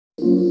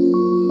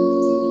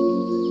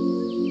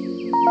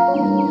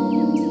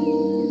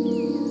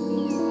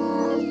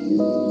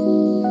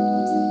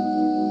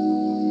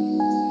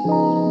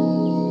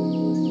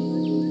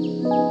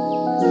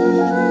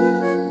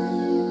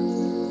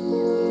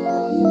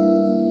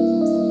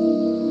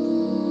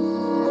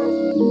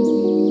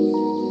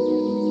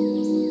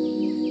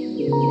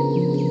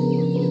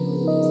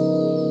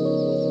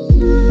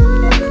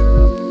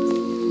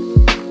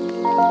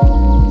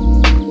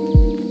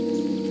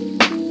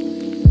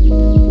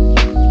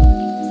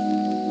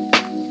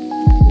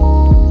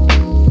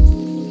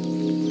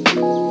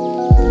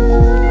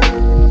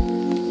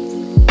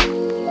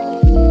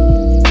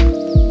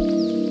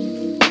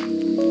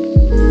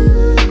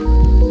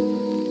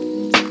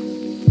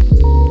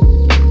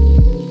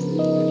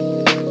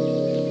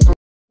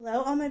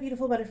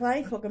Beautiful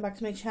butterflies, welcome back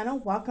to my channel.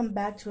 Welcome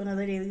back to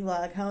another daily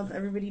vlog. How's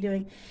everybody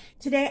doing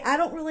today? I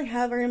don't really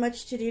have very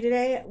much to do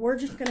today. We're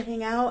just gonna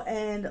hang out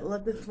and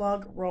let this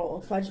vlog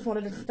roll. So I just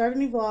wanted to start a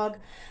new vlog.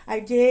 I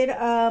did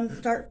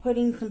start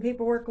putting some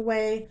paperwork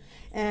away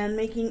and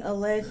making a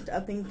list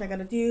of things I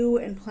gotta do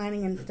and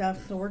planning and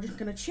stuff. So we're just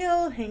gonna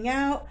chill, hang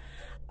out,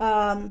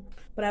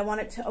 but I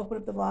wanted to open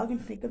up the vlog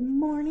and say good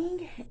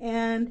morning.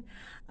 And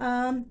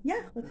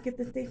yeah, let's get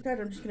this day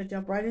started. I'm just gonna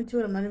jump right into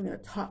it. I'm not even gonna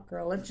talk,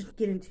 girl. Let's just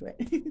get into it.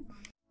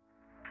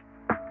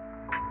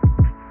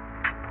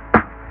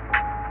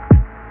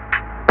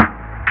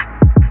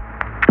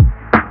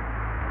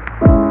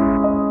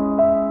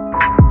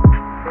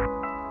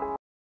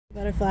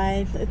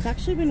 Butterflies, it's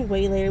actually been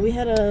way later. We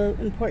had an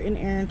important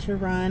errand to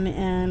run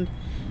and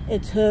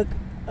it took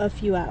a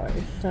few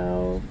hours,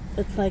 so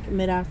it's like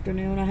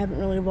mid-afternoon. I haven't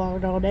really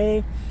vlogged all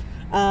day.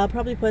 I'll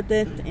probably put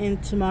this in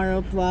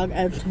tomorrow's vlog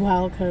as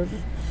well, because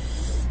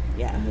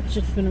yeah, it's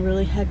just been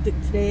really hectic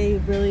today,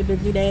 really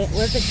busy day.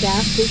 We're at the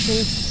gas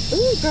station.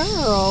 Ooh,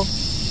 girl.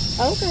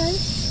 Okay.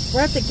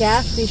 We're at the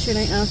gas station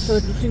right now, so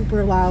it's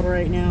super loud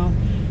right now.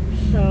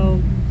 So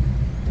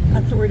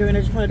that's what we're doing. I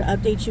just wanted to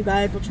update you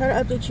guys. We'll try to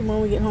update you when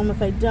we get home. If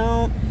I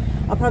don't,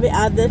 I'll probably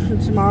add this in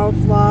tomorrow's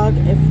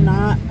vlog. If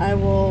not, I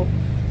will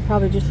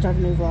probably just start a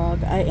new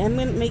vlog. I am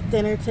going to make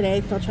dinner today,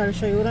 so I'll try to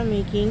show you what I'm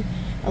making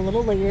a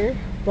little later.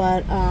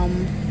 But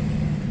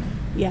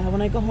yeah,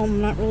 when I go home,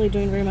 I'm not really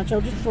doing very much.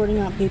 I'm just sorting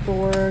out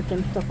paperwork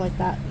and stuff like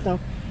that. So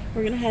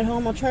we're gonna head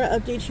home. I'll try to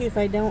update you. If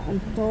I don't,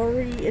 I'm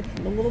sorry. It's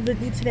a little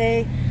busy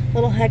today, a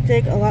little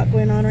hectic, a lot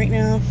going on right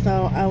now.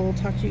 So I will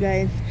talk to you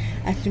guys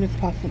as soon as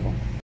possible.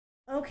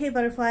 Okay,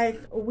 butterflies,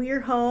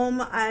 we're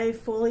home. I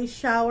fully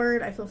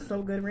showered. I feel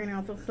so good right now.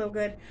 I feel so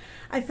good.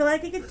 I feel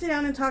like I can sit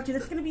down and talk to you.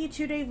 This is gonna be a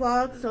 2-day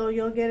vlog, so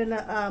you'll get in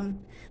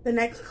the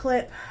next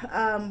clip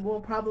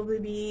will probably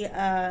be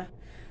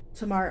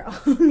tomorrow.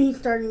 Me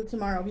starting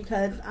tomorrow,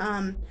 because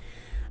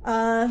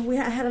we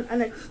had an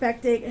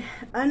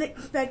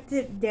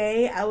unexpected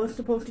day. I was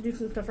supposed to do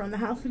some stuff around the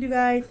house with you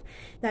guys.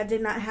 That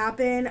did not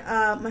happen.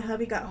 My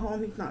hubby got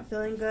home. He's not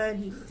feeling good.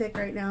 He's sick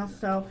right now,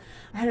 so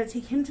I had to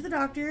take him to the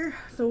doctor.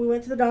 So we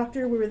went to the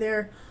doctor. We were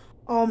there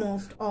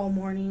almost all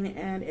morning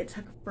and it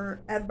took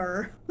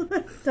forever.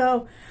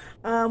 So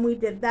we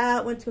did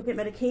that, went to go get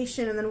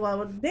medication, and then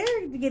while I was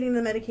there getting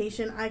the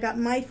medication, I got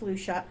my flu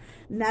shot,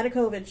 not a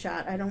COVID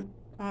shot. I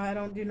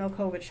don't do no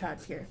COVID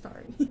shots here,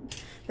 sorry.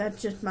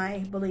 That's just my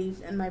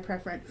beliefs and my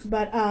preference.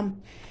 But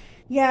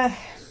yeah,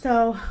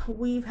 so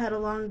we've had a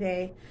long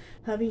day.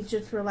 Hubby's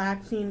just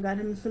relaxing, got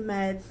him some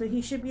meds, so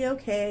he should be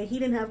okay. He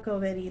didn't have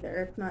COVID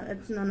either.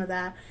 It's none of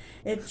that.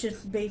 It's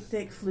just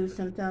basic flu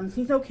symptoms.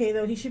 He's okay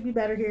though. He should be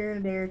better here in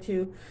a day or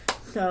two.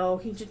 So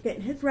he's just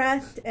getting his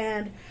rest,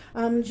 and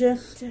I'm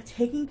just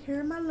taking care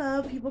of my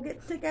love. People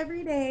get sick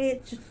every day.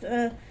 It's just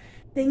a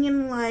thing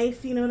in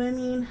life, you know what I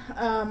mean?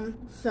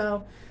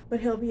 So, but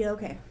he'll be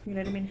okay. You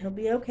know what I mean? He'll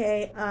be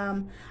okay.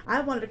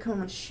 I wanted to come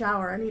and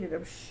shower. I needed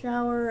a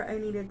shower. I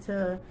needed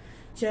to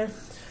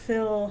just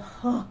feel,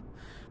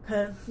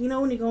 because you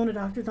know when you go in a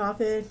doctor's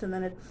office and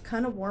then it's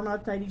kind of warm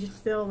outside, you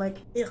just feel like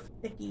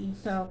icky.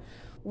 So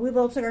we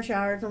both took our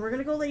showers and we're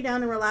gonna go lay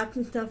down and relax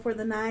and stuff for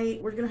the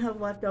night. We're gonna have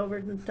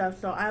leftovers and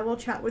stuff, so I will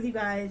chat with you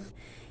guys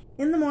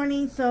in the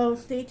morning. So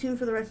stay tuned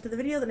for the rest of the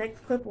video. The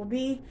next clip will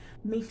be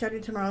me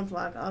starting tomorrow's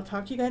vlog. I'll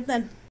talk to you guys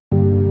then.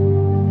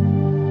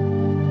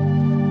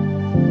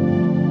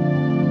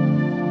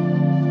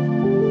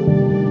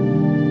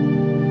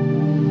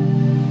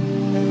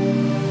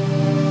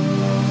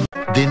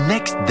 The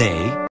next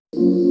day.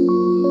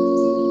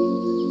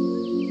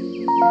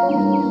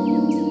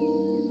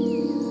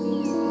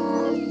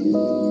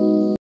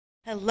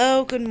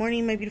 Hello, good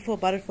morning, my beautiful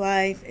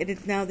butterflies. It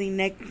is now the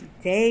next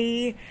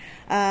day.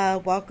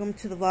 Welcome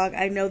to the vlog.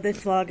 I know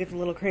this vlog is a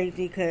little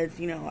crazy because,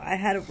 you know, I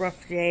had a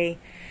rough day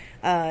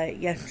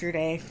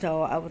yesterday.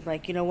 So I was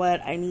like, you know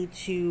what? I need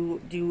to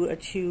do a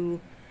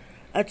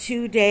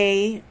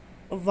two-day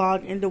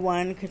vlog into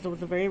one, because it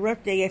was a very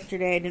rough day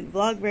yesterday. I didn't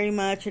vlog very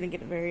much. I didn't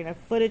get very enough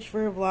footage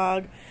for a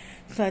vlog.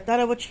 So I thought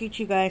I would treat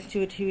you guys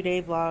to a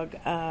 2-day vlog.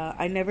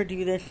 I never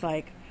do this,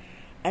 like,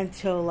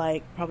 until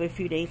like probably a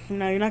few days from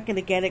now. You're not going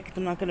to get it because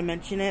I'm not going to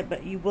mention it,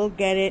 but you will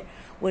get it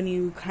when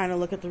you kind of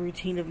look at the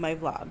routine of my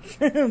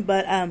vlogs.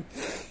 But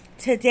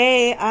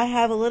today I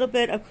have a little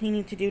bit of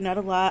cleaning to do, not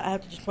a lot. I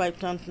have to just wipe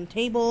down some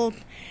tables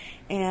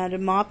and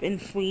mop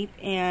and sweep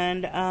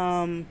and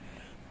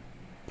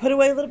put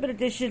away a little bit of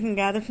dishes and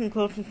gather some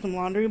clothes and some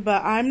laundry.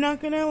 But I'm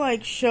not going to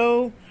like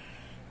show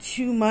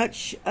too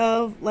much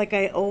of like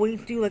I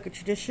always do, like a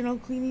traditional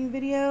cleaning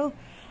video.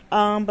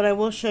 But I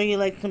will show you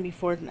like some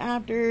befores and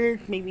afters,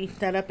 maybe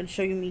set up and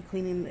show you me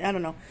cleaning. I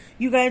don't know.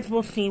 You guys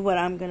will see what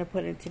I'm gonna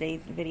put in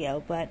today's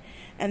video. But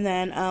and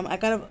then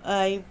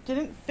I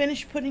didn't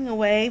finish putting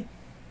away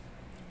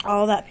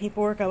all that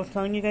paperwork I was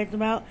telling you guys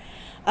about,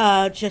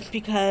 just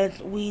because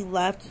we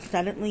left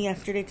suddenly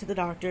yesterday to the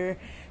doctor,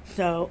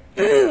 so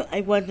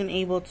I wasn't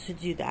able to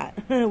do that.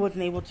 I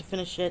wasn't able to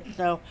finish it,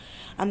 so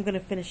I'm gonna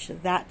finish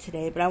that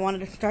today. But I wanted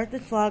to start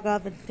this vlog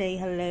off and say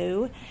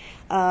hello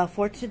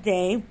for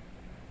today.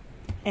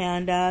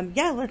 And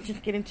yeah, let's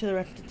just get into the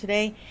rest of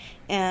today.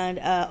 And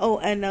oh,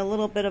 and a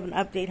little bit of an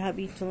update.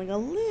 Hubby's feeling a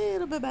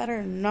little bit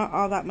better, not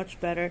all that much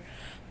better,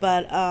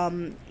 but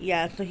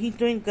yeah, so he's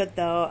doing good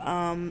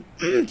though.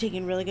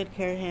 Taking really good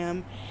care of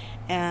him.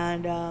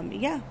 And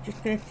yeah,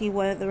 just gonna see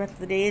what the rest of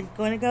the day is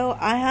going to go.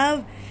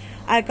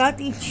 I got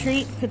these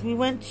treats because we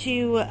went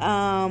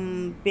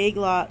to Big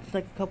Lots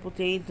like a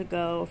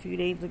few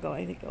days ago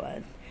I think it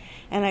was.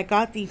 And I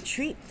got these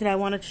treats that I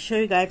wanted to show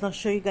you guys. I'll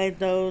show you guys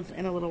those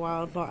in a little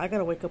while. So I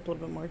gotta wake up a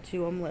little bit more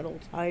too. I'm a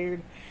little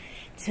tired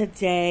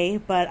today.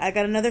 But I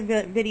got another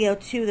video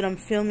too that I'm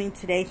filming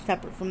today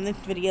separate from this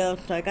video.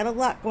 So I got a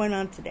lot going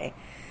on today.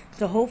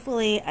 So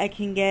hopefully I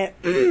can get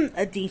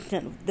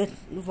this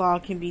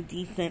vlog can be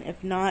decent.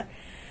 If not,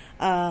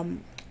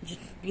 just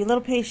be a little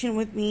patient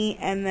with me.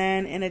 And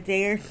then in a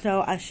day or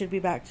so, I should be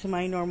back to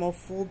my normal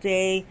full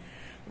day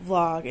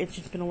vlog. It's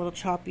just been a little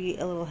choppy,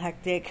 a little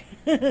hectic.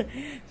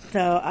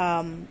 So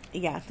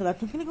yeah, so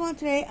that's what's gonna go on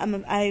today.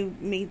 I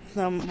made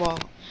some, well,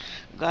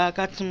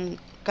 got some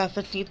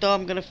cafecito.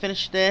 I'm gonna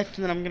finish this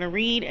and then I'm gonna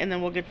read and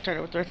then we'll get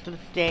started with the rest of the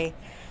day.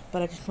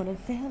 But I just wanted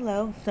to say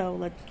hello, so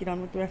let's get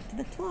on with the rest of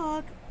this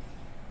vlog.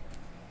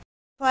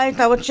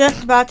 Guys, I was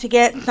just about to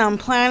get some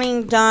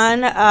planning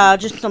done,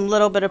 just some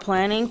little bit of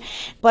planning,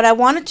 but I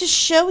wanted to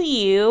show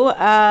you,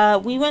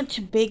 we went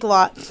to Big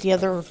Lots the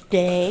other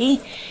day,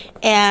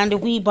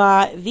 and we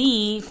bought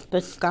these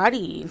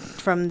biscottis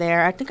from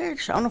there. I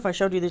don't know if I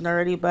showed you these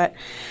already, but,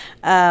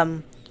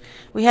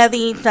 we have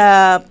these,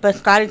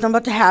 biscottis. I'm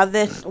about to have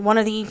one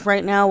of these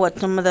right now with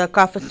some of the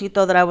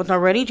cafecito that I was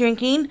already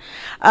drinking,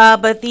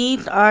 but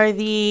these are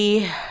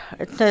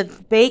it says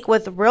bake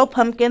with real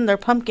pumpkin. They're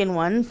pumpkin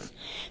ones.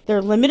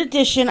 They're limited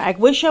edition. I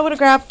wish I would have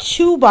grabbed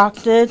 2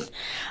 boxes.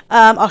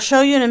 I'll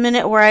show you in a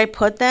minute where I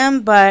put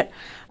them, but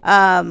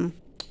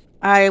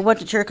I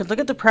wasn't sure because look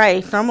at the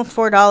price. They're almost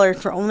 $4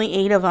 for only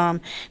 8 of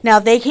them. Now,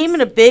 they came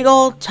in a big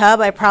old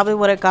tub. I probably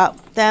would have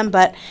got them,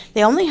 but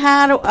they only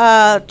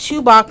had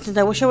 2 boxes.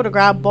 I wish I would have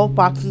grabbed both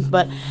boxes,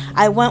 but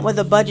I went with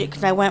a budget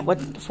because I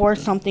went for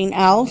something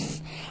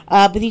else.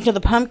 But these are the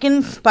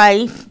pumpkin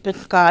spice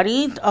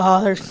biscottis.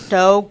 Oh, they're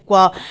so,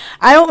 well,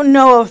 I don't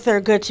know if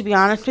they're good to be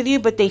honest with you,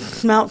 but they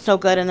smell so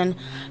good. And then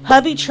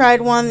hubby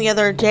tried one the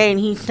other day and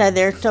he said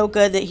they're so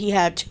good that he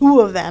had 2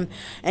 of them.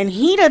 And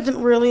he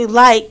doesn't really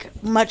like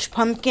much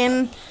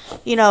pumpkin,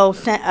 you know,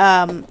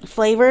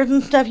 flavors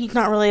and stuff. He's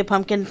not really a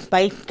pumpkin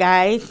spice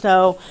guy.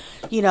 So,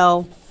 you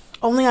know,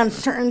 only on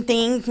certain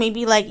things,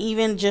 maybe like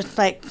even just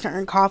like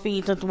certain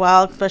coffees as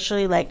well,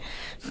 especially like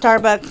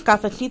Starbucks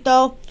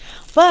cafecito.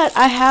 But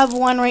I have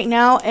one right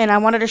now, and I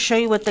wanted to show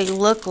you what they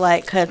look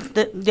like, because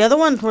the other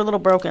ones were a little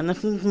broken.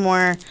 This is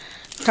more,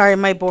 sorry,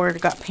 my board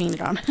got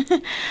painted on.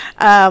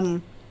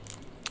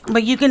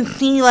 But you can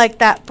see like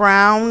that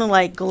brown,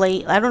 like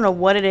glaze, I don't know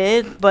what it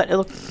is, but it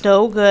looks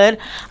so good.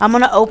 I'm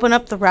going to open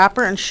up the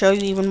wrapper and show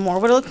you even more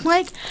what it looks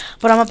like.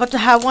 But I'm about to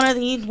have one of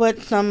these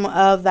with some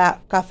of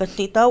that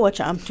cafecito, which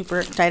I'm super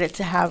excited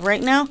to have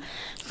right now.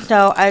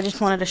 So I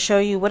just wanted to show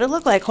you what it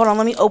looked like. Hold on,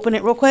 let me open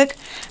it real quick,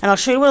 and I'll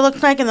show you what it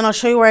looks like, and then I'll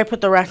show you where I put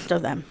the rest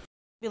of them.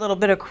 A little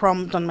bit of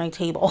crumbs on my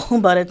table,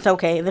 but it's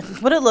okay. This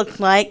is what it looks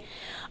like.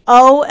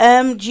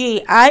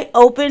 OMG, I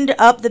opened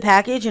up the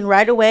package and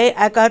right away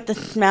I got the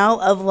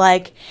smell of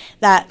like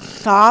that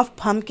soft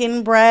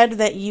pumpkin bread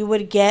that you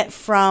would get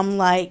from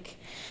like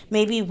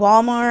maybe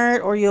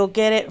Walmart, or you'll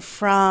get it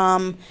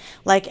from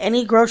like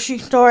any grocery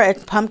store.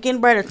 It's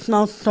pumpkin bread. It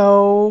smells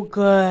so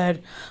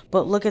good.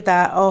 But look at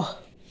that. Oh,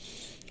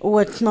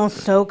 it smells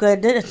so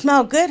good. Did it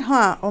smell good,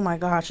 huh? Oh my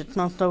gosh, it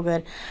smells so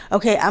good.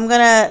 Okay, I'm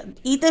gonna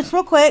eat this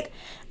real quick.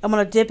 I'm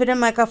going to dip it in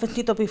my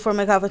cafecito before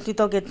my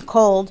cafecito gets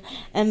cold.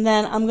 And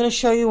then I'm going to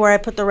show you where I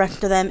put the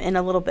rest of them in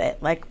a little bit.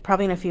 Like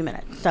probably in a few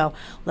minutes. So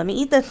let me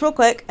eat this real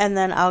quick. And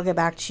then I'll get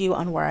back to you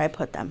on where I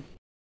put them.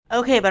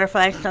 Okay,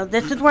 butterflies. So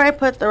this is where I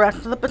put the rest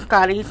of the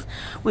biscottis.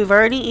 We've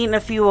already eaten a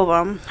few of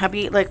them.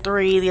 Hubby ate like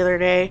 3 the other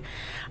day.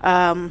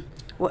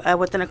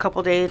 Within a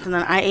couple days. And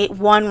then I ate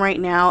 1 right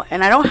now.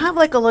 And I don't have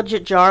like a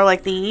legit jar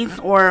like these.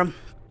 Or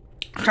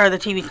Sorry, the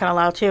TV's kind of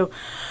loud too.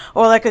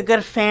 Or like a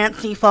good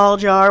fancy fall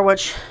jar,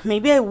 which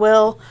maybe I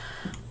will,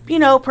 you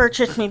know,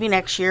 purchase maybe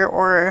next year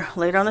or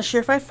later on this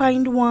year if I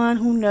find one.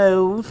 Who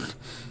knows?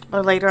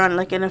 Or later on,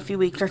 like in a few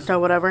weeks or so,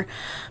 whatever.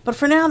 But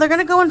for now, they're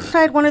going to go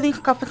inside one of these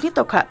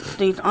cafecito cups,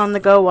 these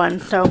on-the-go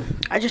ones. So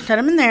I just set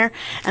them in there.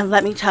 And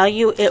let me tell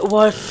you, it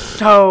was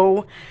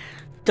so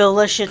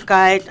delicious,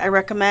 guys. I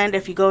recommend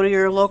if you go to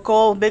your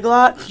local Big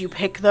Lots, you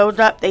pick those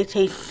up. They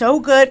taste so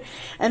good.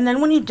 And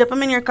then when you dip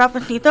them in your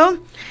cafecito,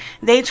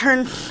 they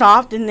turn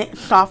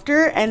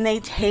softer, and they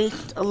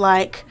taste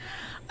like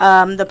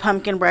the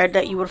pumpkin bread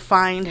that you would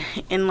find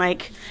in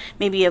like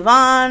maybe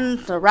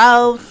Yvonne's or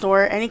Ralph's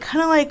or any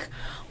kind of like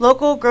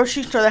local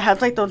grocery store that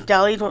has like those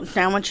delis with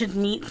sandwiches,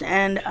 meats,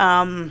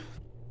 and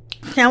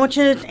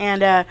sandwiches,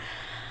 and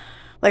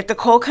like the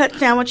cold cut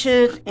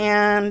sandwiches,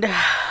 and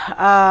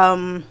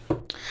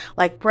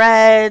like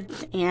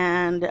breads,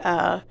 and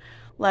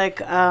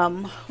like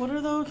what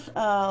are those?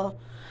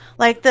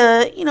 Like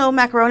the, you know,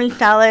 macaroni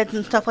salads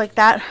and stuff like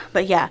that.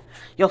 But yeah,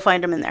 you'll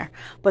find them in there.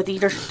 But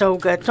these are so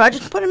good. So I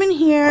just put them in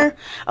here.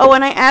 Oh,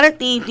 and I added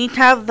these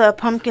have the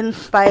pumpkin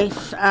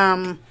spice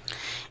and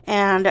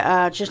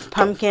just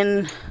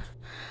pumpkin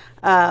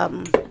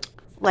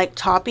like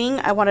topping.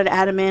 I wanted to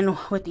add them in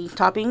with these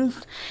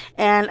toppings.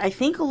 And I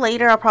think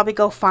later I'll probably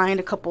go find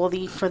a couple of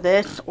these for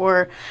this.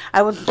 Or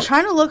I was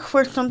trying to look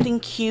for something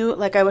cute,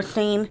 like I was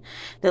saying,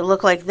 that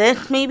look like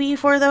this maybe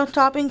for those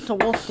toppings. So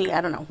we'll see. I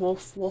don't know.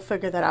 We'll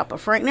figure that out. But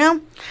for right now,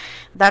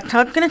 that's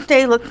how it's gonna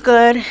stay. Looks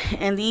good,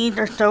 and these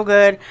are so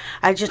good.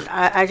 I just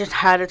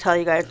had to tell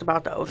you guys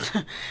about those.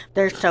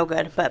 They're so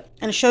good. But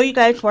I'm gonna show you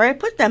guys where I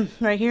put them,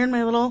 right here in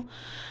my little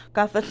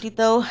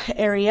cafecito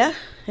area.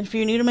 And if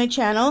you're new to my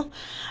channel,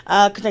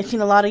 because I've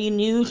seen a lot of you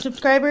new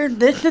subscribers,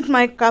 this is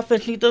my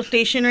cafecito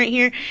station right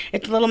here.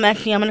 It's a little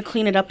messy. I'm gonna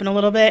clean it up in a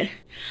little bit.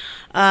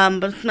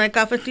 But it's my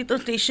cafecito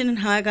station and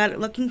how I got it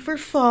looking for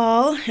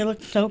fall. It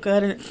looked so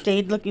good, and it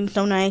stayed looking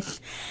so nice.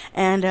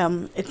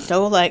 And it's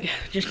so like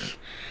just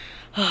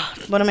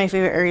one of my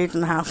favorite areas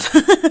in the house.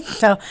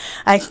 So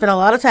I spent a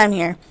lot of time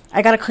here.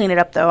 I gotta clean it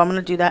up though. I'm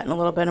gonna do that in a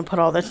little bit and put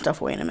all this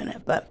stuff away in a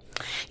minute. But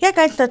yeah,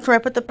 guys, that's where I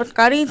put the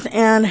biscottis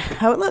and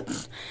how it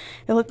looks.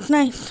 It looks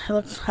nice. It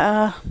looks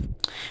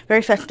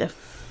very festive.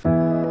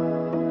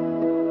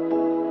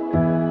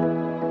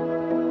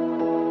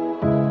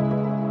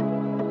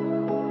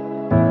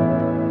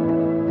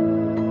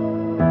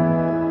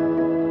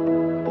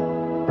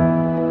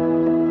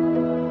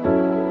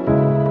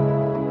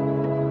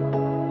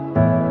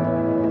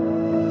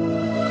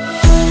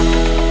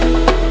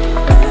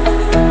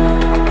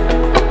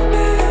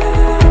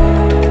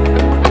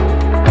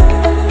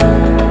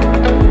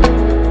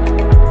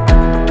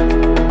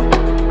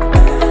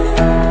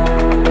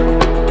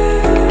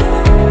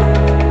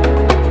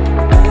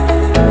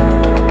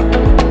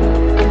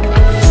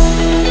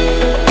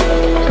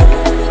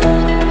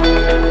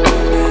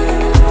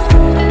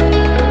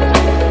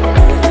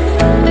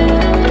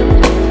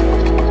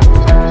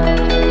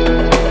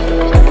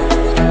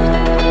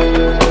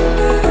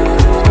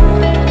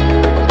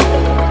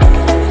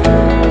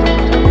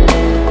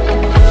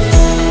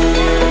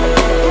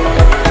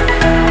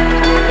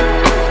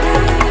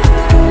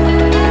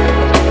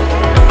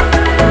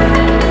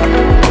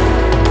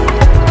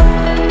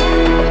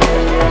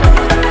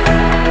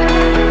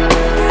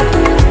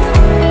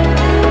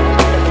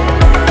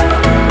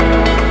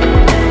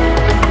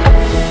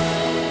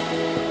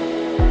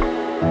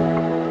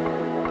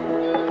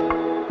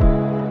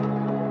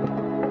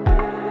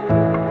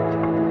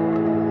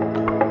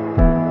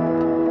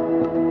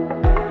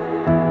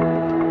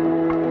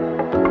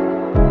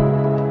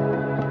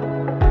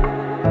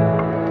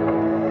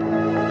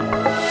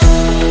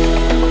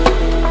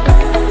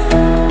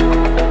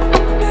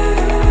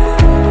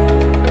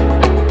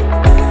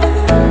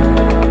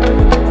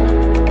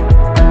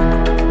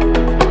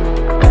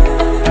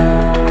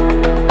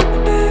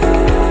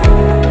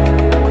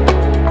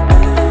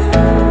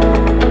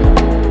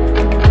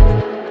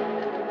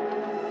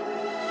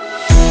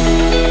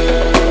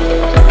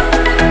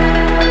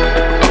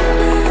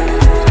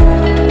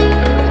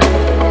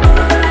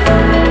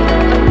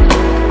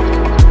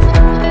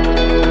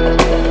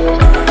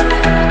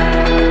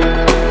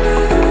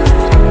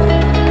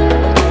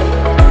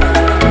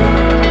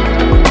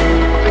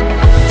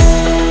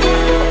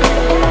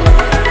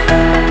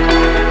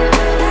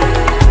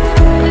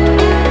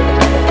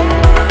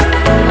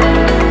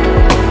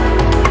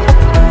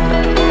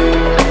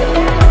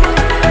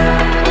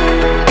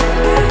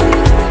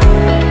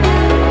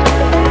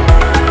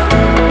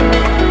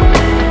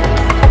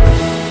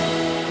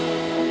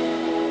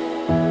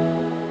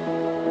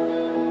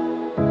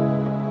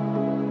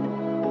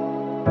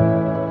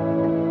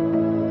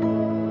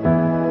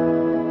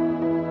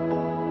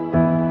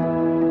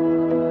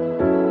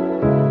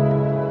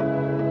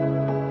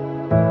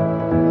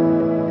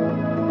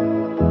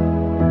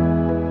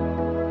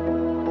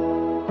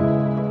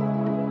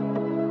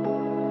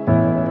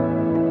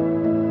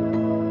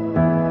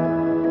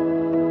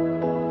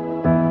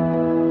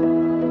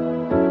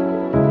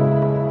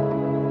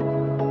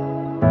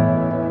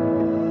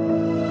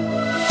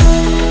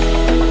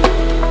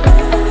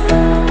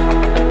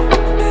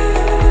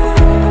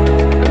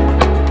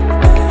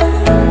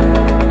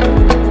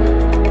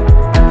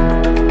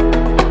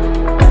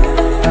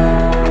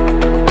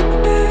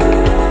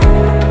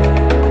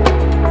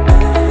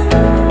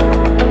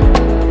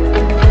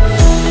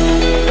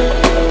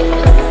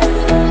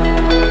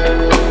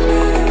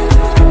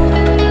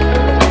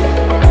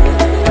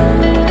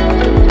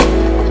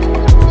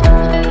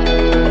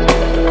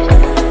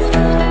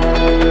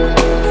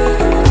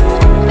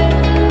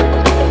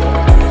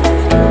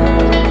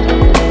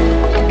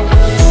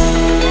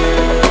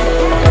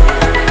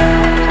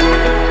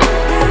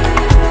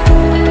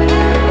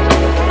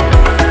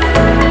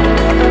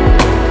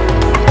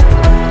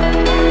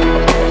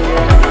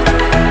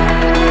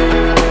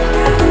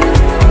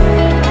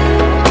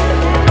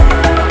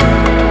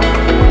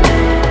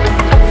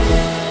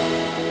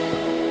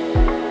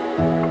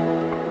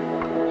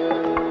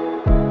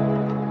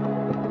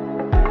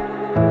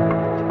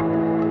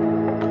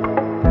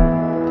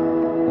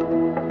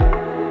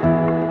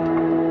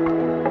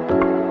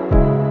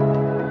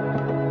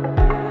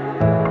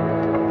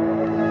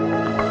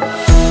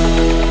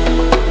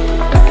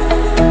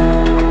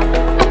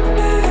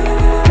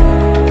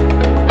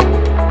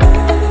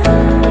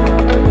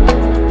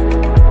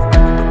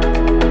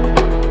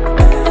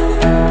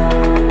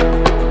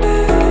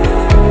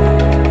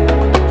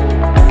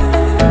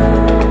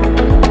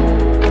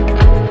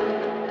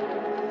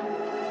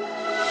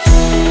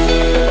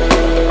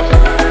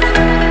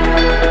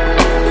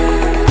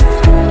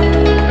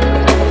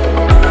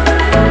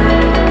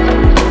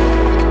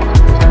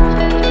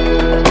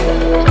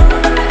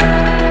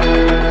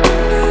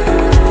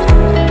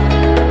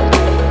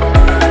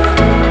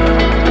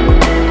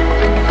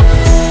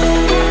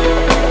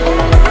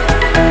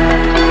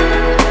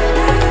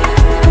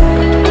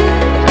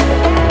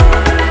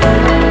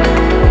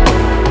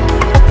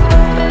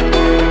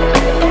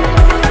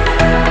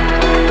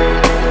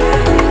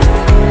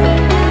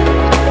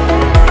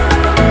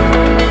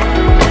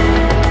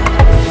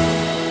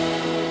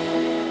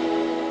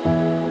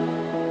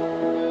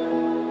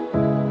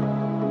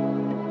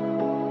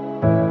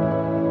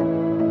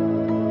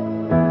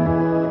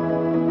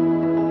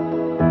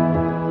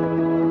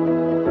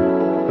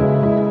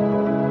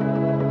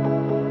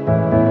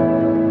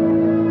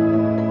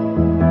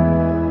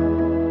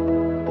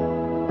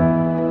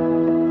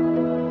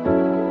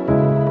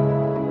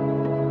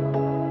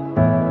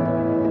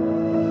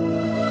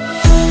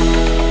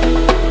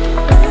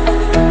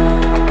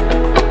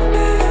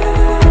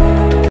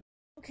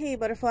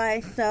 butterfly.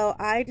 So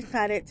I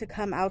decided to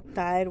come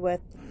outside with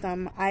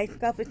some ice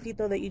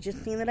cafecito that you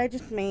just seen that I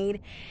just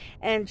made,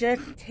 and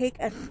just take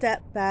a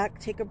step back,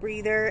 take a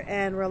breather,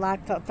 and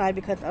relax outside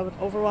because I was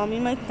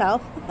overwhelming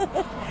myself.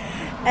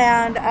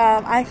 And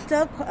I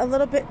still have a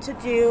little bit to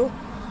do,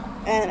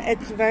 and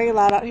it's very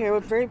loud out here. It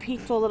was very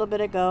peaceful a little bit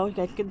ago. You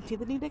guys can see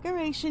the new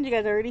decoration. You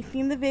guys already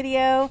seen the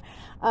video.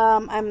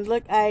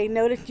 I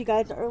noticed you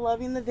guys are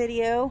loving the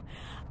video.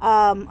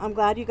 I'm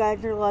glad you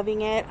guys are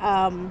loving it.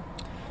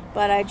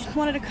 But I just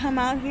wanted to come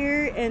out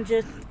here and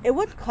just, it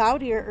was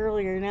cloudier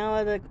earlier. Now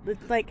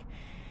it's like,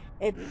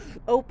 it's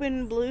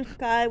open blue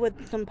sky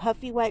with some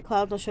puffy white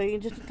clouds. I'll show you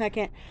in just a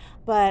second.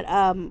 But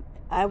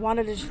I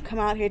wanted to just come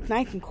out here. It's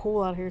nice and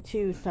cool out here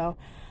too. So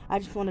I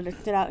just wanted to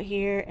sit out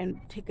here and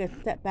take a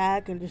step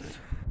back and just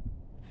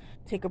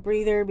take a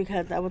breather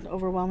because I was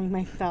overwhelming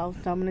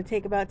myself. So I'm going to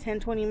take about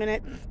 10-20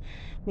 minutes,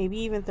 maybe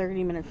even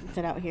 30 minutes to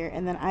sit out here.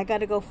 And then I got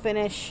to go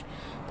finish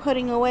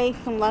putting away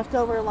some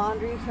leftover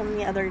laundry from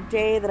the other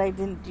day that I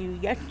didn't do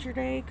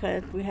yesterday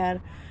because we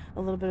had a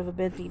little bit of a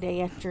busy day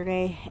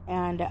yesterday.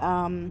 And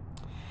I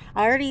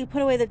already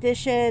put away the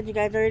dishes. You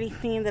guys already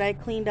seen that I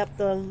cleaned up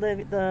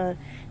the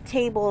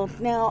tables.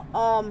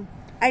 Now,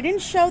 I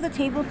didn't show the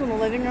tables in the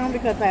living room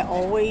because I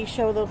always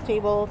show those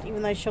tables.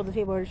 Even though I showed the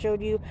table I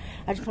showed you,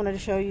 I just wanted to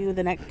show you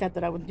the next step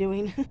that I was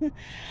doing.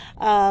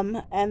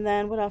 And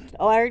then what else?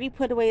 Oh, I already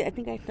put away, I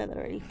think I said that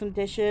already, some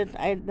dishes.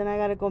 Then I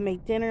gotta go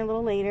make dinner a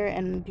little later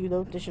and do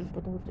those dishes,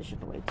 put those dishes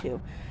away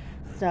too.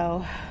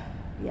 So,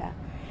 yeah.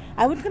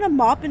 I was gonna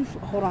mop and,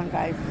 hold on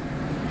guys.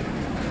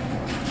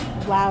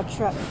 Loud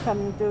truck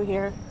coming through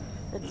here.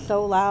 It's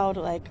so loud,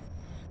 like,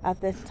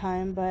 at this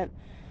time, but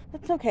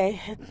it's okay.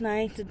 It's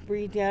nice. It's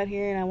breezy out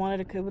here, and I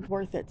wanted to, it was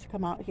worth it to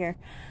come out here.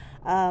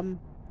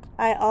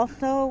 I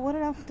also, what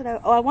else did I,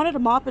 I wanted to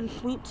mop and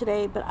sweep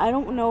today, but I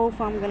don't know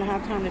if I'm going to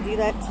have time to do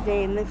that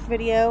today in this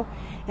video.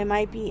 It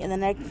might be in the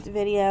next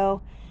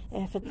video.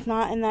 If it's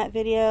not in that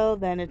video,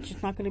 then it's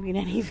just not going to be in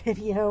any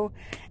video,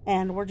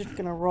 and we're just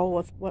going to roll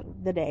with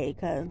the day,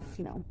 because,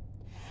 you know,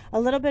 a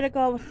little bit ago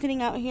I was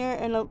sitting out here,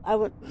 and I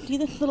would see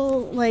this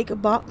little,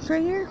 like, box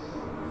right here.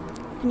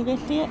 Can you guys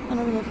see it? I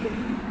don't know if it's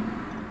good.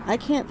 I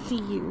can't see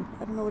you.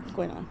 I don't know what's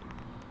going on.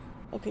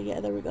 Okay, yeah,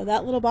 there we go.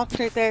 That little box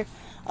right there.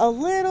 A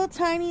little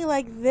tiny,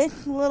 like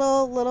this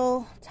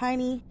little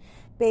tiny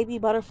baby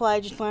butterfly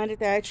just landed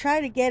there. I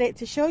tried to get it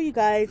to show you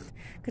guys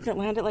because it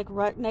landed like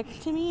right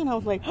next to me. And I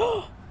was like,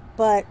 oh,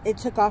 but it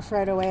took off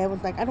right away. I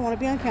was like, I don't want to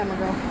be on camera,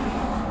 girl.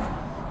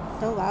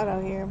 So loud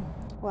out here.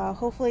 Well,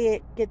 hopefully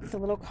it gets a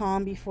little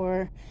calm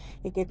before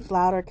it gets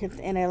louder, because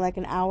in like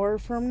an hour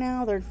from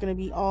now, there's going to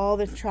be all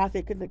this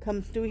traffic that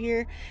comes through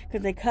here,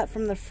 because they cut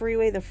from the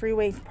freeway. The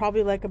freeway is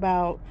probably like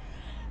about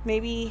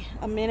maybe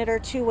a minute or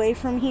two away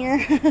from here.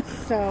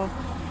 So,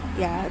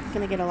 yeah, it's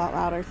going to get a lot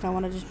louder, so I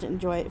want to just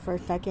enjoy it for a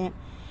second.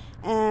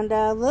 And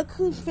look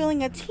who's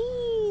feeling a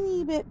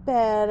teeny bit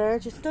better,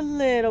 just a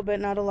little bit,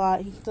 not a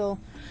lot. He's still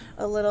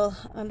a little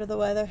under the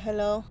weather.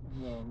 Hello.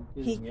 No,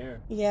 getting air.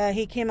 Yeah,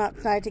 he came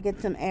outside to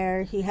get some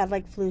air. He had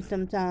like flu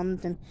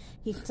symptoms, and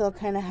he still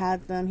kind of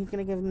has them. He's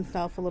gonna give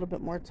himself a little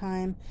bit more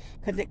time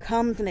because it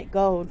comes and it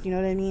goes. You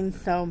know what I mean?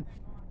 So,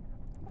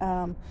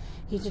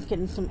 he's just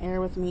getting some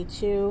air with me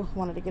too.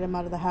 Wanted to get him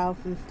out of the house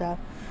and stuff.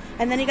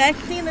 And then you guys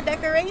seen the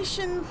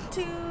decorations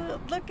too.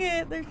 Look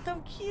at, they're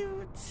so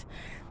cute.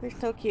 They're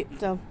so cute.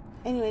 So,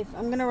 anyways,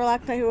 I'm going to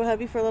relax out here with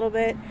hubby for a little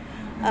bit.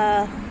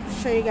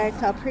 Show you guys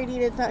how pretty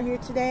it is out here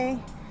today.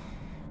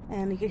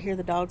 And you can hear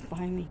the dogs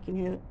behind me.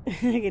 You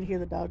can hear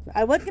the dogs.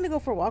 I was going to go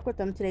for a walk with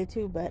them today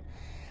too, but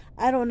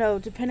I don't know.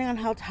 Depending on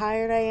how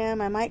tired I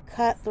am, I might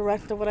cut the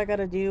rest of what I got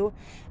to do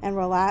and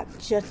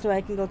relax just so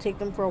I can go take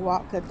them for a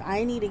walk, because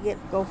I need to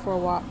go for a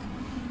walk.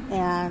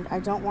 And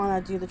I don't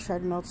want to do the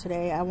treadmill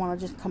today. I want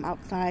to just come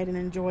outside and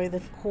enjoy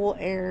this cool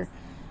air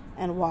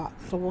and walk.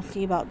 So we'll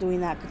see about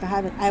doing that, because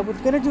I was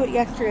going to do it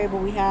yesterday,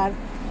 but we had,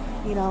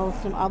 you know,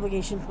 some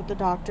obligations with the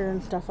doctor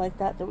and stuff like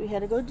that we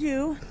had to go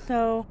do.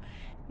 So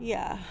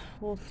yeah,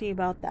 we'll see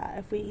about that.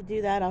 If we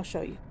do that, I'll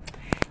show you.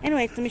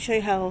 Anyways, let me show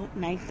you how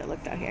nice it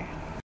looked out here.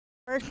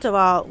 First of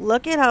all,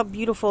 look at how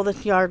beautiful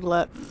this yard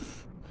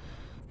looks.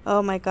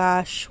 Oh my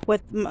gosh,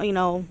 with, you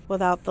know,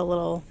 without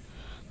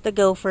the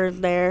gophers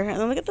there. And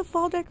then look at the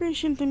fall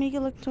decorations to make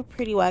it look so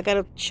pretty. Well, I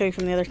gotta show you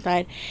from the other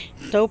side.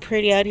 So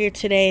pretty out here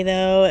today,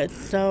 though. It's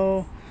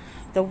so,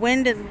 the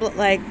wind is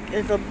like,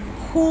 it's a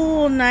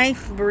cool,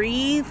 nice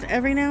breeze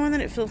every now and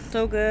then. It feels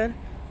so good.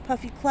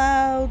 Puffy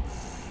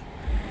clouds.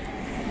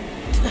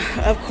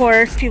 Of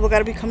course, people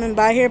gotta be coming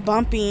by here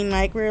bumping,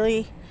 like,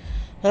 really.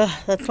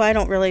 That's why I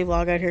don't really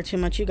vlog out here too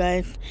much, you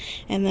guys.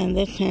 And then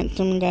this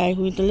handsome guy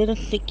who's a little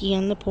sticky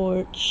on the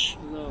porch.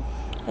 Hello.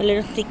 A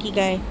little sticky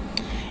guy.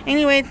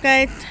 Anyways,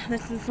 guys,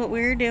 this is what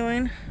we're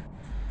doing.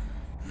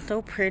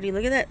 So pretty.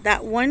 Look at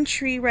that one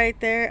tree right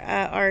there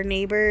at our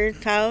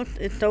neighbor's house.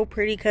 It's so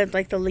pretty because,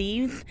 like, the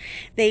leaves,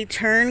 they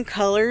turn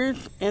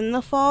colors in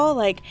the fall,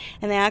 like,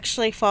 and they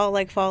actually fall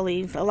like fall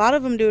leaves. A lot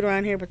of them do it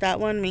around here, but that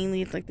one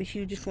mainly is like the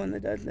hugest one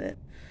that does it.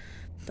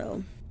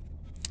 So,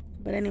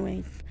 but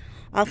anyways,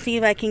 I'll see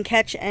if I can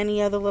catch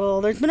any other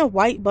little... There's been a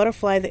white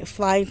butterfly that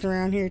flies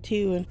around here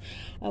too, and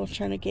I was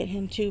trying to get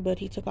him too, but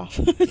he took off.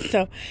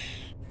 So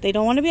they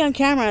don't want to be on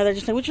camera. They're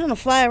just like, we're just gonna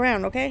fly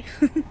around, okay?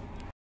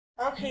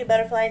 Okay,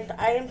 butterflies,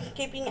 I am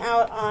skipping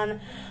out on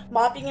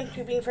mopping and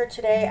sweeping for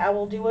today. I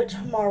will do it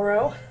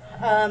tomorrow.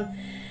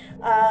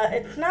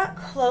 It's not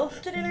close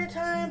to dinner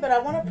time, but I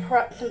want to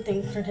prep some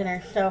things for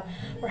dinner. So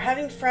we're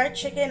having fried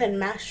chicken and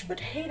mashed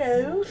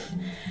potatoes,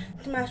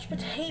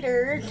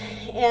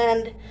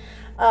 and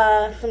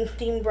some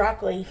steamed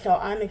broccoli. So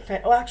I'm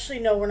excited. Oh, actually,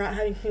 no, we're not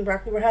having steamed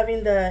broccoli. We're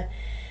having the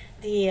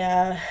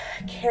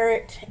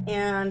carrot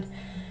and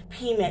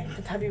pea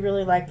mix. Hubby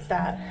really likes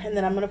that. And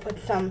then I'm gonna put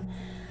some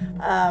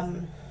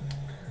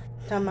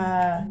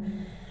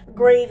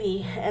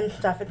gravy and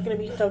stuff. It's gonna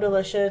be so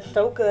delicious,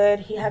 so good.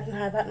 He hasn't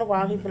had that in a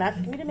while. He's been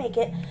asking me to make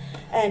it,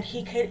 and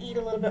he could eat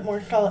a little bit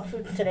more solid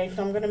foods today,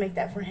 so I'm gonna make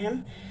that for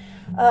him.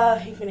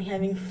 He's been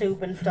having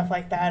soup and stuff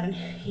like that, and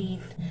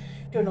he's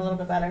doing a little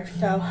bit better.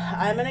 So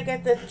I'm gonna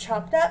get this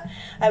chopped up.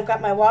 I've got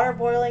my water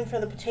boiling for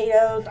the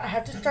potatoes. I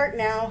have to start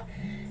now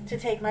to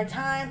take my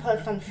time,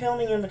 plus I'm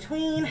filming in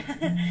between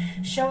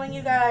showing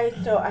you guys,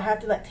 so I have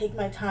to take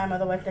my time,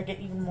 otherwise I get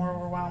even more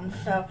overwhelmed.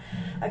 So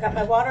I got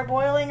my water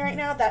boiling right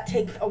now. That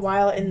takes a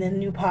while in the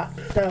new pot,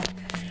 so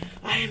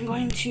I am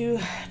going to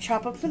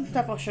chop up some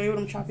stuff. I'll show you what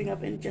I'm chopping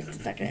up in just a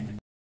second.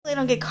 I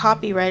don't get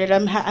copyrighted.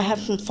 I have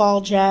some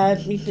fall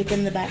jazz music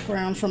in the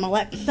background from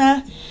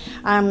Alexa.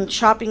 I'm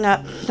chopping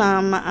up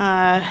some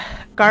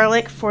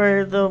garlic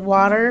for the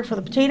water for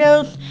the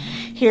potatoes.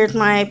 Here's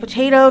my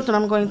potatoes that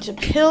I'm going to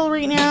peel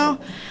right now.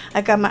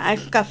 I got my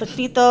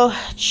cafecito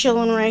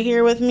chilling right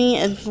here with me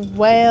as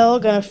well.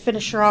 Gonna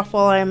finish her off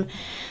while I'm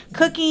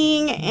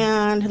cooking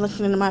and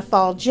listening to my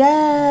fall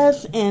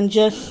jazz and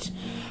just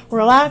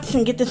relax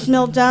and get this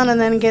meal done, and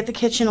then get the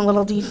kitchen a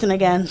little decent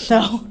again.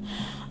 So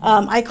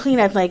I clean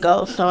as I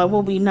go, so it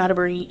will be not a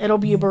breeze. It'll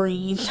be a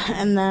breeze.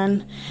 And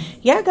then,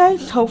 yeah,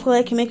 guys, hopefully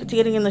I can make it to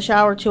getting in the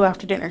shower too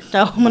after dinner.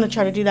 So I'm gonna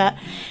try to do that,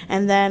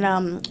 and then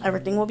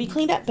everything will be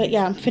cleaned up. But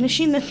yeah, I'm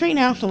finishing this right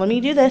now, so let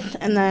me do this,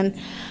 and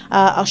then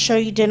I'll show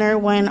you dinner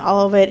when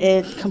all of it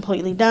is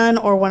completely done,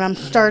 or when I'm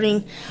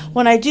starting.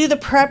 When I do the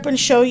prep and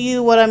show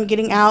you what I'm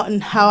getting out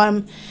and how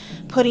I'm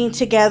putting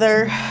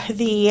together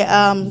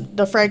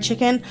the fried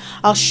chicken,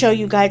 I'll show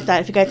you guys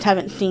that if you guys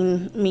haven't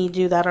seen me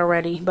do that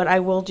already, but I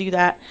will do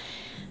that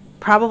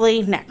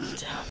probably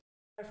next.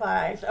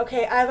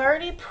 Okay, I've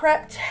already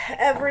prepped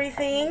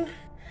everything.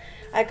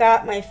 I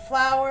got my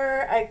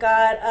flour. I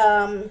got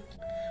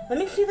let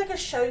me see if I can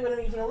show you what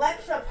I'm using.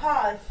 Alexa,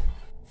 pause.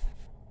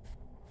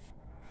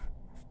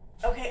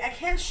 Okay, I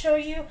can't show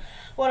you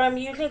what I'm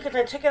using because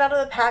I took it out of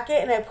the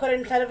packet and I put it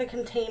inside of a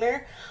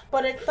container,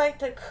 but it's like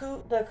the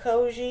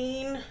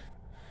Cojine,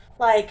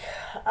 like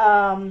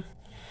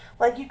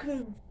you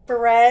can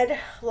bread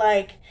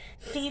like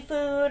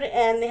seafood,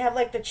 and they have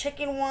like the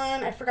chicken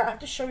one. I forgot, I have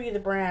to show you the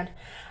brand.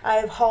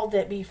 I've hauled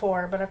it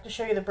before, but I have to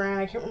show you the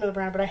brand. I can't remember the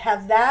brand, but I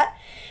have that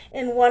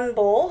in one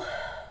bowl,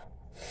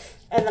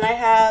 and then I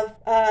have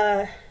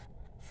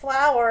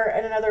flour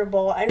in another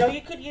bowl. I know you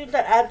could use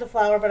that as the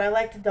flour, but I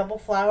like to double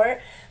flour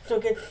it so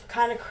it gets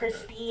kind of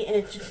crispy and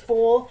it's just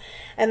full.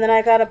 And then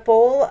I got a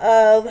bowl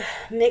of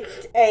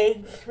mixed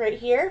eggs right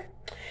here,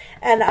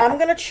 and I'm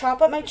gonna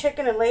chop up my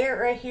chicken and lay it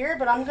right here,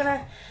 but I'm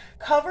gonna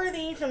cover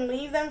these and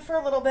leave them for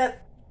a little bit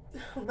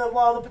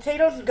while the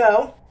potatoes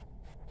go.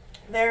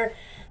 The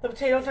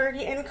potatoes are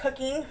already in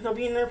cooking. They'll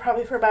be in there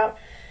probably for about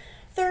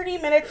 30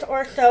 minutes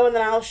or so, and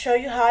then I'll show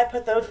you how I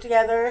put those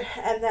together,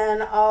 and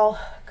then I'll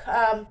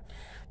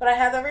but I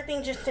have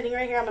everything just sitting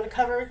right here. I'm going to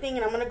cover everything,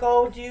 and I'm going to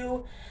go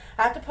do,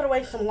 I have to put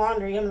away some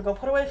laundry. I'm going to go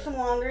put away some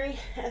laundry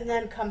and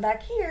then come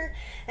back here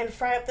and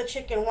fry up the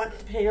chicken once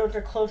the potatoes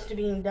are close to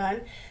being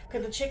done,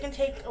 because the chicken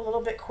takes a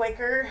little bit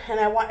quicker, and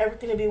I want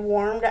everything to be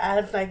warmed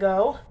as I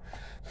go.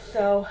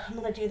 So I'm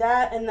going to do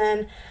that, and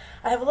then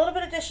I have a little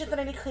bit of dishes that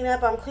I need to clean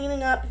up. I'm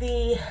cleaning up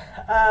the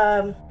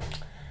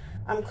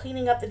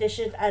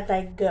dishes as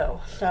I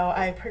go. So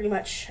I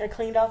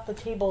cleaned off the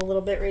table a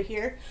little bit right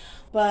here,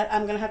 but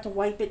I'm gonna have to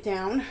wipe it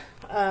down.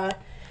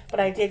 But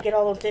I did get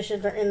all those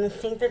dishes that are in the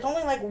sink. There's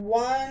only like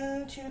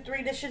 1, 2,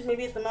 3 dishes,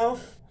 maybe at the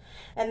most.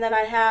 And then I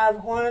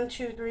have 1,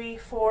 2, 3,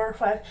 4,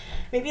 5,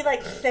 maybe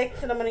like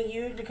 6 that I'm gonna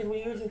use, because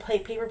we use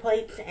paper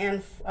plates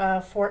and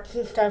forks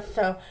and stuff.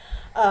 So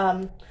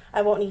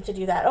I won't need to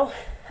do that. Oh,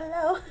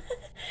 hello.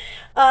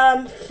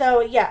 So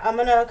yeah, I'm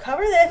gonna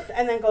cover this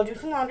and then go do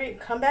some laundry,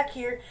 come back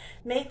here,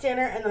 make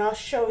dinner, and then I'll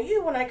show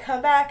you when I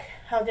come back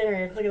how dinner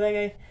is. Look at that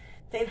guy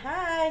saying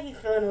hi. He's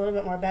feeling a little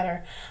bit more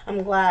better.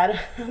 I'm glad.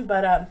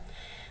 But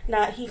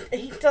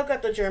he's still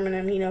got the German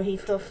in him,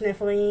 he's still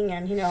sniffling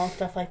and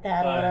stuff like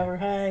that or whatever.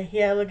 Hi.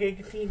 Yeah, look, you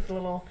can see he's a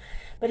little,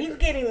 but he's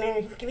getting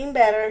there. He's getting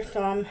better,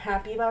 so I'm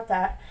happy about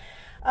that.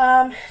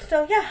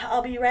 So yeah,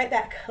 I'll be right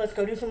back. Let's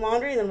go do some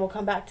laundry, then we'll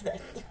come back to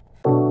this.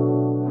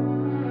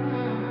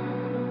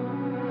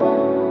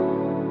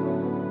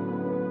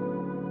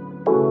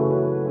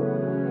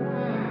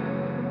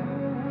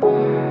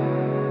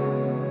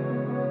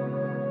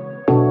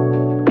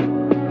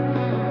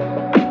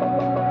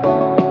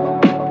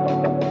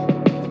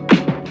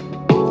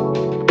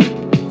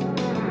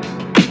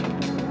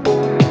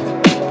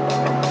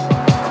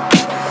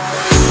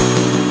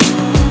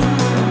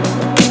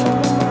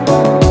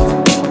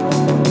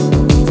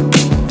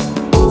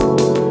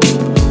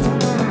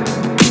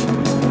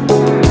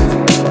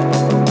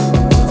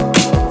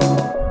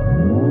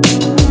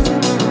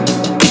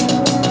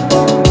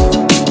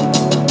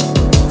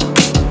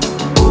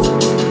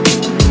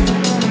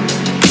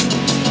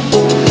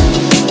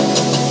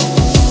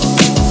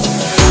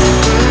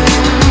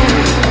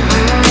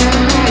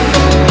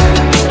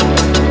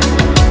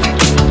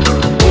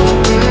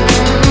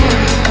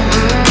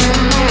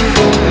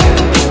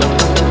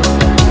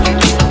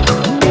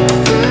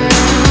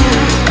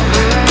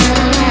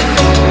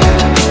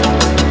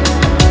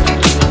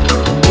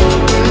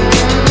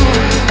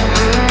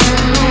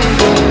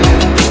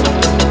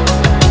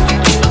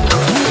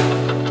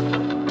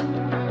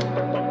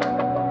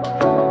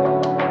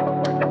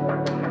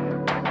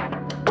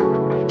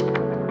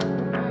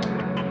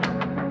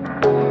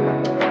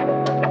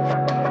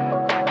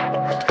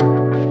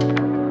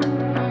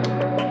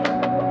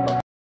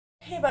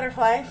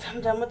 butterflies. I'm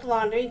done with the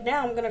laundry.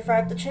 Now I'm gonna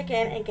fry up the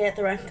chicken and get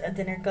the rest of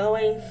dinner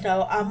going.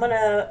 So I'm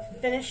gonna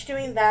finish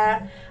doing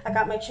that. I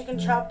got my chicken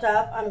chopped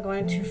up. I'm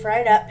going to fry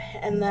it up,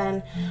 and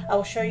then I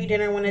will show you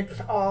dinner when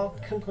it's all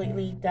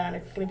completely done.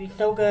 It's gonna be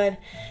so good.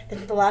 This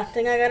is the last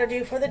thing I gotta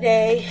do for the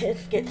day,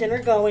 is get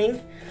dinner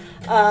going.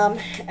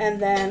 And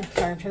then,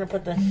 sorry, I'm trying to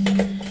put the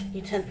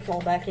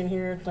utensil back in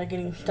here. It's like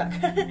getting stuck.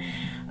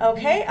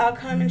 Okay, I'll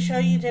come and show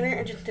you dinner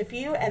in just a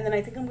few, and then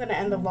I think I'm going to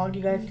end the vlog,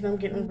 you guys, because I'm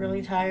getting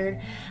really tired.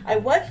 I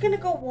was going to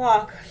go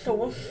walk, so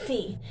we'll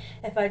see.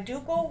 If I do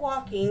go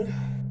walking,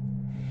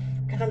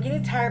 because I'm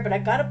getting tired, but I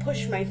got to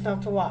push myself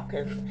to walk,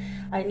 because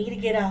I need to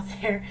get out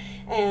there.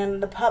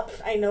 And the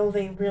pups, I know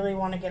they really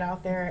want to get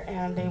out there,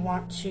 and they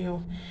want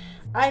to...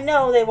 I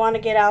know they want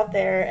to get out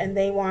there and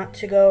they want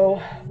to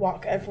go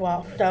walk as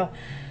well. So,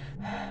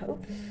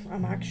 oops,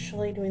 I'm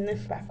actually doing this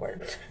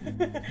backwards.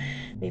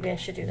 Maybe I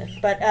should do this.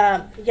 But,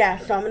 yeah,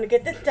 so I'm going to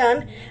get this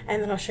done,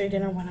 and then I'll show you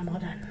dinner when I'm all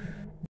done.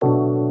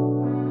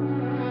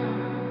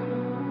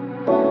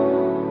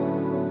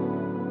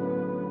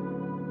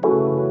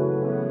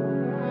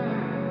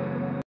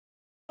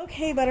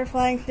 Okay,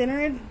 butterflies,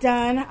 dinner is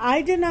done.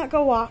 I did not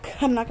go walk.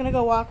 I'm not going to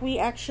go walk. We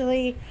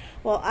actually,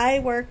 well, I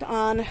worked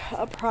on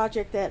a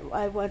project that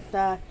I was,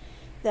 I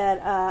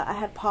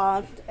had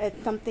paused.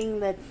 It's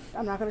something that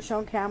I'm not going to show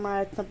on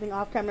camera. It's something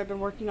off camera I've been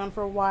working on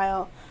for a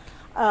while.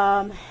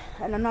 And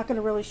I'm not going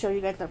to really show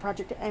you guys that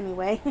project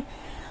anyway.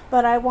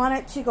 But I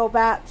wanted to go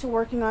back to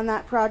working on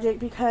that project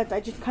because I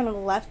just kind of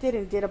left it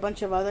and did a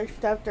bunch of other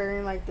stuff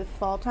during like this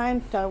fall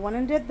time. So I went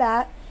and did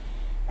that,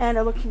 and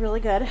it looks really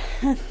good.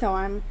 So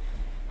I'm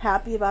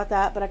happy about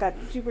that, but I got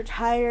super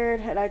tired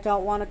and I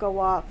don't want to go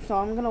walk, so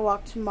I'm gonna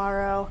walk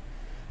tomorrow.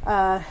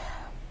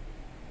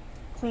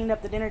 Cleaned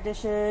up the dinner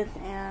dishes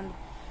and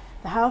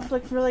the house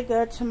looks really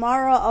good.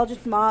 Tomorrow I'll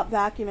just mop,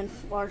 vacuum,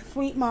 or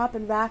sweep mop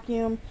and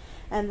vacuum,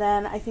 and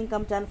then I think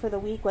I'm done for the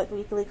week with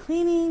weekly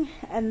cleaning.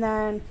 And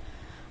then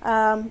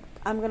I'm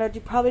gonna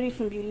probably do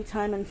some beauty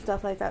time and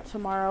stuff like that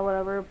tomorrow,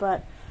 whatever.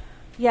 But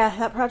yeah,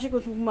 that project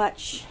was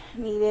much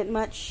needed,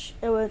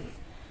 it was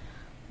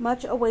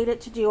much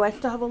awaited to do. I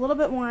still have a little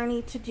bit more I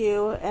need to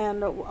do,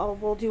 and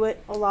we'll do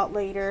it a lot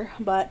later,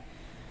 but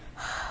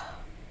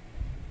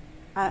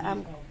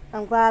I'm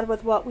glad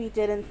with what we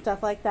did and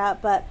stuff like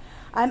that. But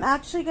I'm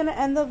actually going to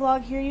end the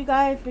vlog here, you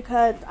guys,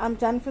 because I'm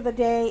done for the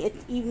day.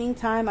 It's evening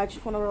time. I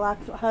just want to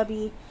relax with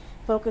hubby,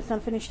 focus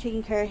on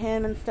taking care of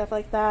him and stuff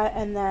like that,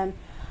 and then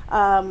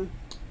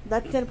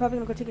that's it. I'm probably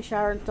going to go take a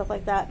shower and stuff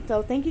like that.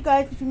 So thank you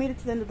guys if you made it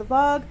to the end of the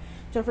vlog.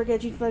 Don't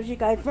forget, Jesus loves you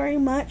guys very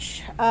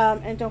much.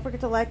 And don't forget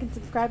to like and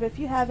subscribe if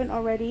you haven't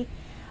already.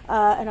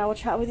 And I will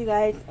chat with you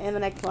guys in the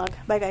next vlog.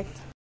 Bye, guys.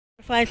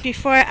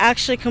 Before I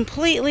actually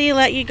completely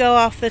let you go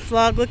off this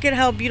vlog, look at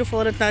how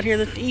beautiful it is out here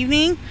this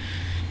evening.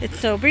 It's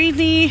so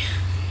breezy.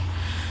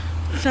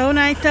 So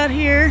nice out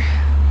here.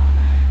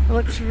 It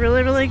looks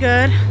really, really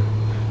good.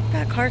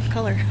 That car's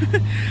color.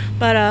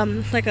 But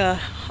it's like a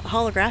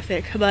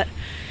holographic. But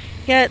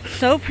yeah, it's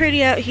so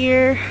pretty out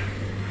here.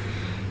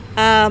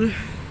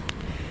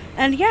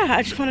 And yeah,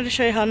 I just wanted to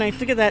show you how nice.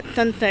 Look at that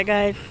sunset,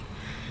 guys.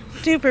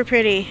 Super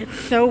pretty. It's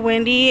so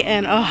windy,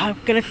 and oh, I'm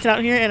gonna sit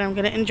out here and I'm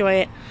gonna enjoy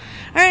it.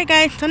 Alright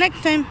guys, till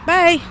next time.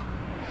 Bye.